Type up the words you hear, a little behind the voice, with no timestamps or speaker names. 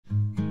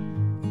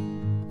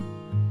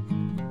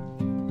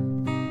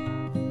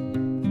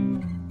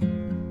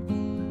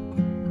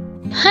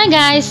Hi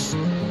guys,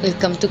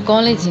 welcome to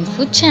College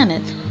Info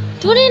channel.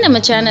 Today நம்ம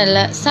சேனல்ல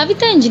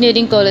Savitha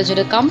engineering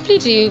காலேஜோட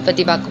கம்ப்ளீட் ரிவ்யூ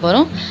பத்தி பார்க்க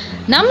போறோம்.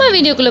 நம்ம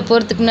வீடியோக்குள்ள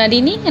போறதுக்கு முன்னாடி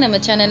நீங்க நம்ம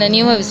சேனலை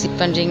நியூவா விசிட்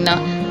பண்றீங்கன்னா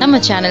நம்ம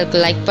சேனலுக்கு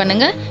லைக்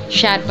பண்ணுங்க,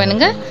 ஷேர்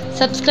பண்ணுங்க,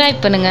 Subscribe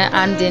பண்ணுங்க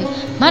and then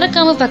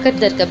மறக்காம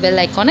பக்கத்துல இருக்க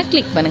பெல் ஐகானை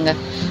கிளிக் பண்ணுங்க.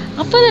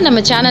 அப்பதான்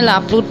நம்ம சேனல்ல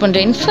அப்லோட் பண்ற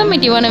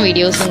இன்ஃபர்மேட்டிவான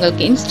வீடியோஸ்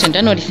உங்களுக்கு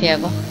இன்ஸ்டன்ட்டா நோட்டிஃபை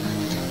ஆகும்.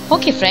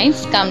 Okay friends,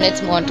 come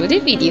let's move on to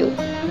the video.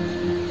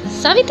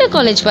 Saveetha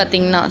College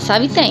பார்த்தீங்கன்னா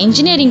Saveetha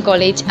Engineering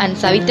College and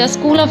Saveetha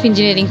School of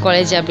Engineering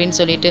College அப்படின்னு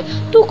சொல்லிட்டு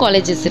 2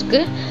 colleges இருக்கு.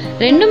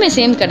 ரெண்டுமே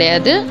சேம்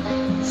கிடையாது.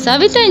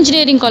 Saveetha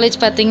Engineering College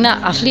பார்த்தீங்கன்னா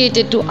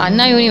affiliated to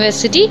Anna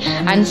University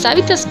and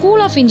Saveetha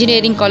School of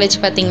Engineering College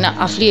பார்த்தீங்கன்னா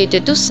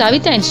affiliated to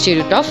Saveetha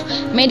Institute of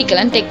Medical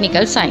and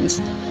Technical Science.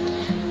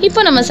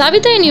 இப்போ நம்ம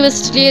Saveetha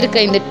Universityல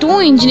இருக்க இந்த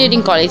 2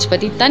 engineering college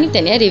பத்தி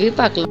தனித்தனியா ரிவ்யூ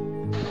பார்க்கலாம்.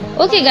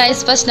 Okay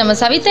guys, first நம்ம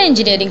Saveetha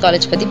Engineering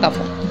College பத்தி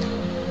பார்ப்போம்.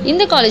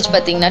 இந்த காலேஜ்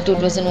பார்த்தீங்கன்னா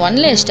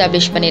 2001ல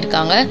எஸ்டாப்ளிஷ்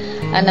பண்ணியிருக்காங்க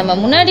அண்ட் நம்ம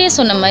முன்னாடியே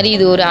சொன்ன மாதிரி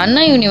இது ஒரு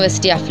அண்ணா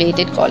university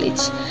affiliated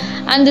college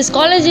and this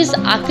college is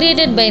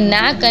accredited by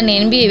NAC and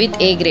NBA with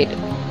A great.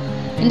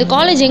 இந்த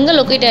காலேஜ் எங்கே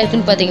லொக்கேட்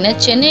ஆயிருக்குன்னு பார்த்தீங்கன்னா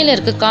சென்னையில்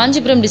இருக்க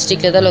காஞ்சிபுரம்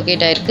டிஸ்ட்ரிக்டில் தான்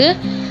லொக்கேட் ஆயிருக்கு.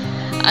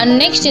 அண்ட்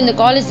நெக்ஸ்ட் இந்த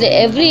காலேஜில்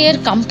எவ்ரி இயர்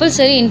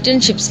கம்பல்சரி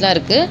இன்டர்ன்ஷிப்ஸ்லாம்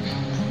இருக்குது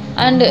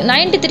அண்ட்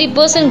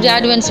 93%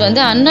 கிராஜுவேட்ஸ்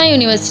வந்து அண்ணா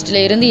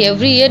யூனிவர்சிட்டியில் இருந்து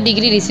எவ்ரி இயர்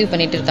டிகிரி ரிசீவ்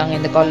பண்ணிட்டு இருக்காங்க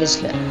இந்த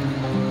காலேஜில்.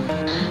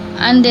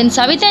 அண்ட் தென்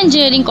Saveetha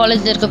Engineering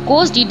Collegeல இருக்க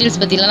கோர்ஸ் டீட்டெயில்ஸ்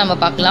பற்றிலாம் நம்ம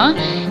பார்க்கலாம்.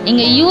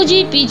 இங்கே UG,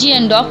 PG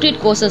அண்ட் டாக்டரேட்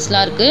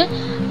கோர்சஸ்லாம் இருக்குது.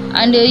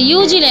 அண்டு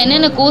யூஜியில்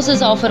என்னென்ன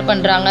கோர்சஸ் ஆஃபர்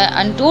பண்ணுறாங்க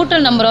and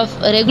total number of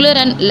regular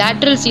and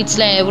lateral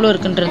சீட்ஸ்லாம் எவ்வளோ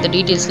இருக்குன்றது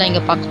டீட்டெயில்ஸ்லாம்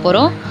இங்கே பார்க்க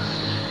போகிறோம்.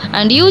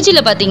 அண்ட்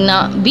யூஜியில் பார்த்தீங்கன்னா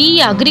BE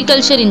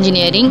agriculture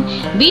engineering,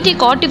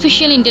 BTech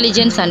artificial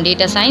intelligence and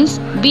data science,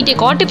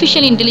 BTech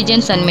artificial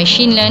intelligence and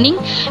machine learning,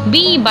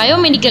 BE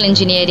biomedical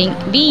engineering,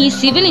 BE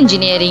civil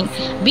engineering,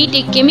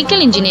 BTech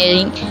chemical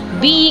engineering,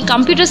 BE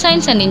Computer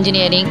Science and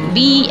Engineering,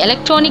 BE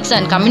Electronics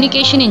and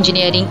Communication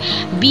Engineering,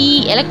 BE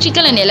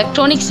Electrical and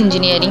Electronics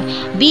Engineering,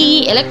 BE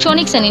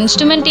Electronics and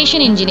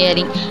Instrumentation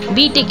Engineering,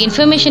 BTech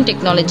Information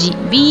Technology,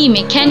 BE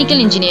Mechanical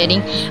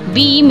Engineering,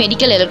 BE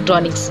Medical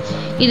Electronics.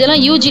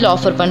 இதெல்லாம் யூஜியில்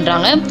offer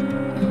பண்ணுறாங்க.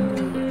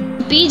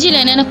 பிஜியில்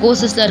என்னென்ன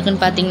கோர்சஸ்லாம்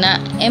இருக்குன்னு பார்த்தீங்கன்னா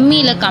ME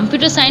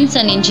computer science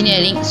and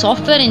engineering,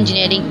 software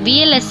engineering,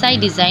 VLSI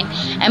design,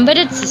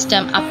 embedded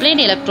system,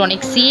 applied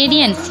electronics, CAD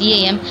and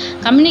CAM,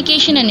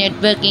 communication and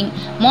networking,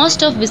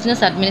 master of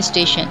business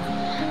administration.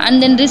 And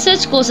then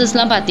research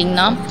கோர்சஸ்லாம்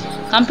பார்த்தீங்கன்னா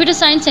computer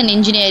science and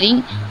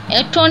engineering,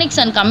 electronics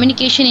and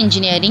communication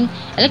engineering,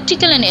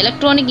 electrical and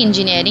electronic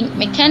engineering,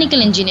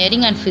 mechanical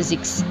engineering and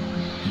physics.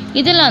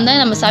 இதெல்லாம் தான்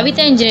நம்ம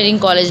Saveetha Engineering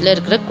Collegeல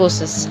இருக்கிற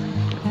courses.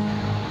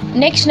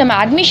 Next நம்ம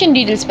admission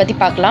details பற்றி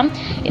பார்க்கலாம்.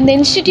 இந்த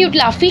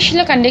இன்ஸ்டிடியூட்டில்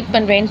அஃபிஷியலாக கண்டக்ட்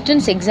பண்ணுற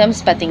என்ட்ரன்ஸ்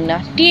எக்ஸாம்ஸ் பார்த்தீங்கன்னா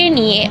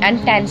TNEA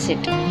and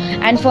TANSET.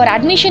 And for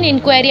admission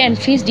enquiry and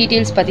fees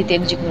details பற்றி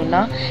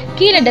தெரிஞ்சுக்கணுன்னா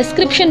கீழே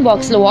டெஸ்கிரிப்ஷன்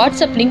பாக்ஸில்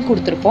வாட்ஸ்அப் லிங்க்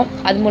கொடுத்துருப்போம்,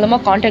 அது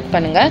மூலமாக காண்டாக்ட்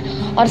பண்ணுங்கள்.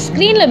 ஒரு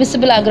ஸ்க்ரீனில்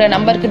விசிபிள் ஆகிற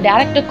நம்பருக்கு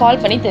டேரெக்டாக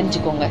கால் பண்ணி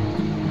தெரிஞ்சுக்கோங்க.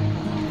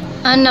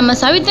 அண்ட் நம்ம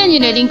Saveetha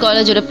Engineering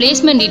காலேஜோட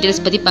பிளேஸ்மெண்ட்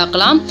டீட்டெயில்ஸ் பற்றி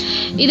பார்க்கலாம்.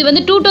 இது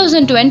வந்து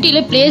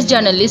 2020ல் பிளேஸ்ட்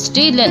ஆன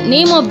லிஸ்ட்டு. இதில்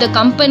name of the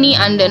company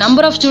and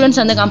number of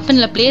students அந்த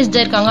கம்பெனியில்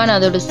பிளேஸ்டாக இருக்காங்க அண்ட்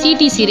அதோட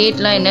CTC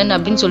ரேட்லாம் என்னென்னு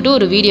அப்படின்னு சொல்லிட்டு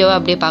ஒரு வீடியோவை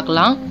அப்படியே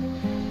பார்க்கலாம்.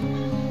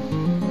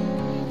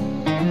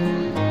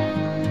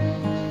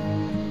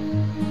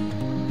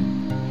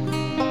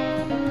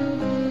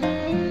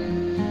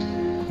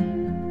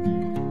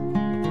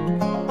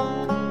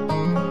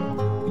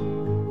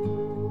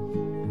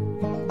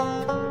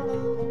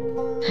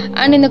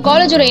 அண்ட் இந்த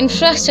காலேஜோட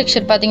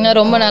இன்ஃப்ராஸ்ட்ரக்சர் பார்த்தீங்கன்னா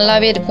ரொம்ப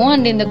நல்லாவே இருக்கும்.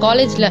 அண்ட் இந்த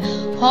காலேஜில்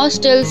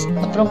ஹாஸ்டல்ஸ்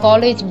அப்புறம்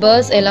காலேஜ்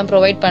பஸ் எல்லாம்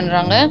ப்ரொவைட்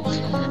பண்ணுறாங்க.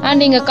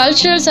 அண்ட் இங்கே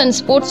கல்ச்சுரல்ஸ் அண்ட்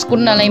ஸ்போர்ட்ஸ்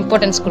கூட நல்லா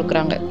இம்பார்ட்டன்ஸ்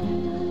கொடுக்குறாங்க.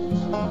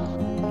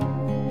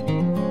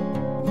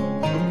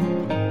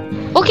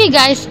 ஓகே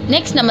கைஸ்,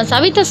 நெக்ஸ்ட் நம்ம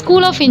Saveetha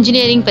School of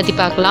Engineering பற்றி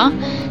பார்க்கலாம்.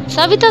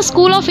 Saveetha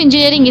School of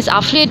Engineering is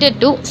affiliated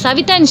to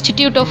Saveetha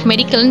Institute of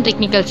Medical and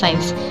Technical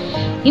Science.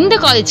 இந்த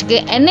காலேஜுக்கு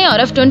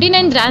NIRF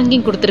 29th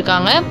ரேங்கிங்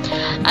கொடுத்துருக்காங்க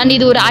அண்ட்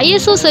இது ஒரு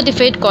ISO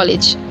certified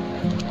college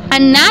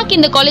and NAC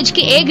இந்த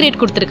காலேஜுக்கு A கிரேட்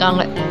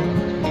கொடுத்துருக்காங்க.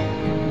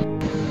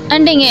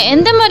 அண்ட் இங்கே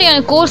எந்த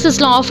மாதிரியான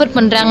கோர்சஸ்லாம் ஆஃபர்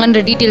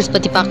பண்ணுறாங்கன்ற டீட்டெயில்ஸ்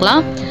பற்றி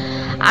பார்க்கலாம்.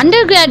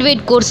 அண்டர்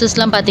கிராஜுவேட்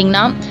கோர்சஸ்லாம்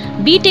பார்த்தீங்கன்னா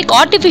BTech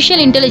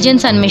artificial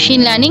intelligence and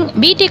machine learning,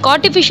 BTech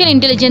artificial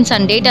intelligence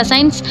and data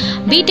science,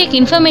 BTech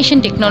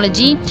information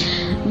technology,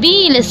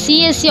 BE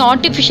CSE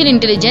artificial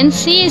intelligence,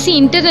 CSE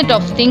internet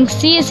of things,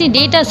 CSE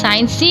data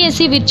science,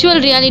 CSE virtual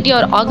reality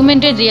R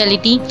augmented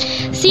reality,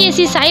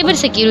 CSE cyber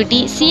security,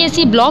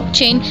 CSE block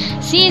chain,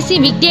 CSE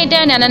big data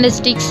and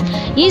analytics,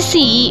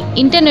 ECE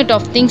internet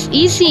of things,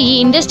 ECE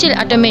industrial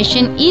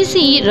automation,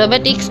 ECE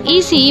robotics,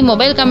 ECE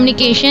mobile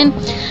communication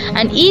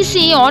and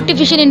ECE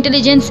artificial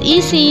intelligence,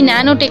 ECE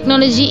nano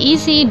technology,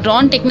 ECE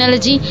Tran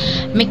technology,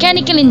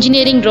 mechanical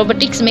engineering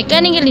robotics,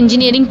 mechanical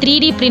engineering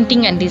 3D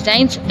printing and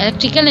designs,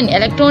 electrical and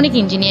electronic electronic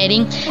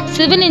engineering,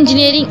 civil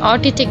engineering,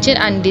 architecture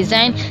and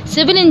design,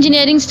 civil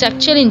engineering,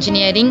 structural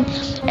engineering,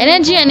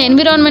 energy and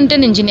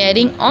environmental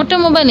engineering,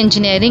 automobile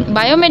engineering,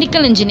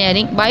 biomedical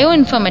engineering,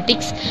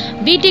 bioinformatics,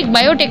 BTech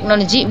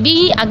biotechnology,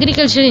 BE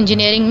agricultural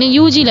engineering னு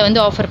UG ல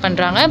வந்து offer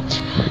பண்றாங்க.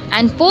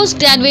 And post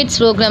graduate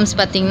programs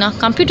பாத்தீங்கன்னா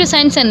computer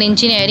science and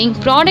engineering,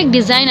 product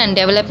design and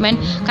development,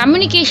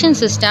 communication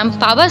system,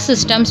 power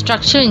system,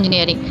 structural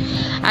engineering.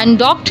 And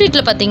doctorate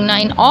ல பாத்தீங்கன்னா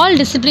in all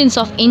disciplines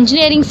of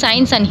engineering,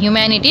 science and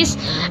humanities,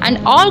 and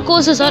all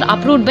courses are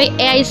approved by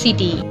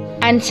AICTE.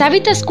 And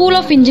Savitha school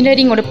of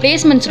இன்ஜினியரிங்கோட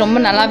placements ரொம்ப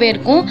நல்லாவே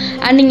இருக்கும்.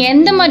 And நீங்கள்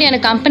எந்த மாதிரியான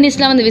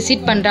கம்பெனிஸ்லாம் வந்து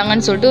visit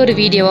பண்ணுறாங்கன்னு சொல்லிட்டு ஒரு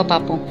வீடியோவாக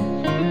பார்ப்போம்.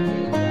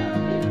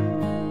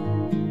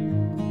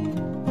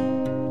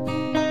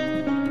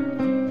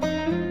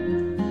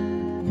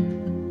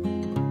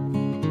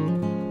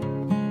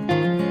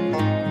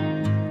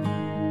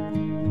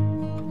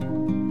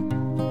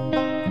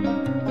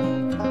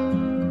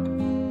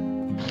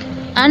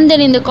 அண்ட்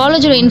தென் இந்த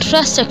காலேஜோட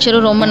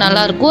இன்ஃப்ராஸ்ட்ரக்சரும் ரொம்ப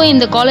நல்லாயிருக்கும்.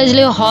 இந்த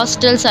காலேஜ்லேயும்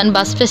ஹாஸ்டல்ஸ் அண்ட்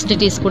பஸ்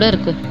ஃபெசிலிட்டிஸ் கூட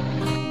இருக்குது.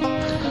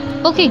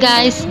 ஓகே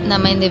காய்ஸ்,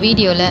 நம்ம இந்த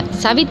வீடியோவில்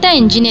Savitha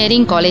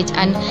engineering college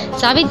and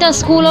Savitha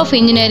school of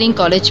engineering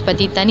college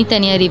பற்றி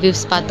தனித்தனியாக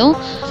ரிவ்யூஸ் பார்த்தோம்.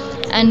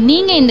 அண்ட்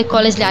நீங்கள் இந்த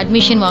காலேஜில்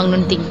அட்மிஷன்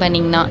வாங்கணும்னு திங்க்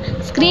பண்ணிங்கன்னா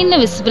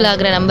ஸ்க்ரீனில் விசிபிள்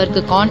ஆகிற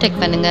நம்பருக்கு காண்டாக்ட்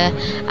பண்ணுங்கள்.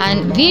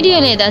 அண்ட்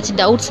வீடியோவில் ஏதாச்சும்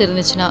டவுட்ஸ்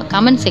இருந்துச்சுன்னா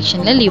கமெண்ட்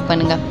செக்ஷனில் லீவ்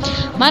பண்ணுங்கள்.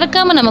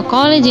 மறக்காமல் நம்ம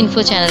காலேஜ்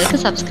இன்ஃபோ சேனலுக்கு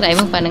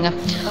சப்ஸ்கிரைபும் பண்ணுங்கள்.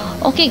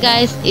 ஓகே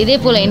காய்ஸ், இதே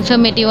போல்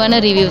இன்ஃபர்மேட்டிவான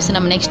ரிவ்யூஸ்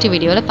நம்ம நெக்ஸ்ட்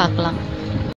வீடியோவில் பார்க்கலாம்.